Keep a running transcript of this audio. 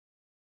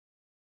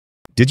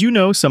Did you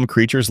know some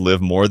creatures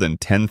live more than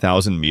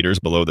 10,000 meters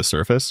below the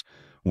surface,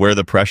 where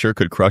the pressure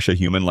could crush a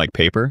human like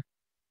paper?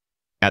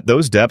 At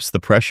those depths, the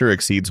pressure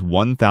exceeds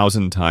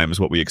 1,000 times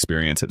what we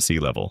experience at sea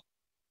level.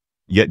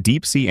 Yet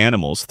deep-sea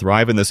animals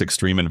thrive in this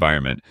extreme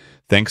environment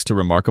thanks to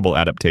remarkable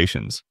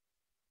adaptations.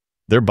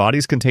 Their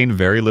bodies contain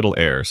very little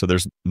air, so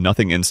there's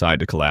nothing inside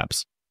to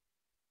collapse.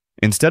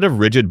 Instead of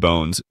rigid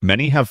bones,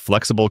 many have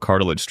flexible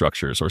cartilage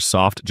structures or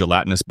soft,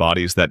 gelatinous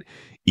bodies that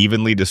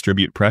evenly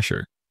distribute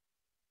pressure.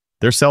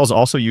 Their cells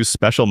also use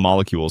special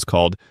molecules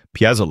called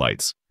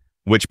piezolites,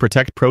 which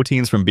protect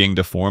proteins from being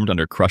deformed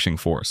under crushing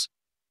force.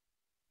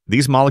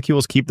 These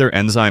molecules keep their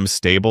enzymes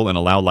stable and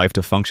allow life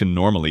to function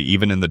normally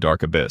even in the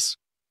dark abyss.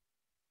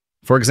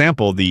 For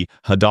example, the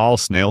Hadal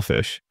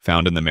snailfish,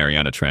 found in the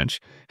Mariana Trench,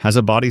 has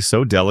a body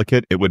so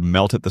delicate it would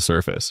melt at the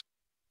surface,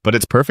 but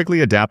it's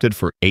perfectly adapted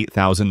for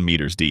 8,000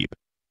 meters deep.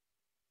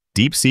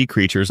 Deep-sea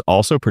creatures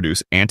also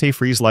produce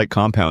antifreeze-like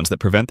compounds that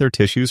prevent their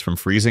tissues from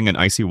freezing in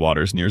icy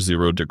waters near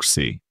 0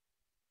 C.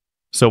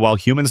 So while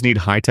humans need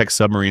high-tech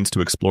submarines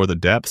to explore the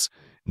depths,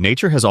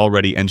 nature has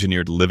already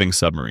engineered living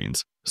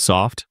submarines,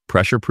 soft,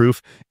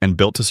 pressure-proof, and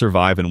built to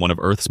survive in one of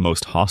Earth's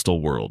most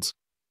hostile worlds.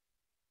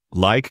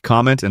 Like,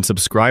 comment, and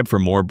subscribe for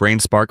more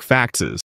BrainSparkFactzs.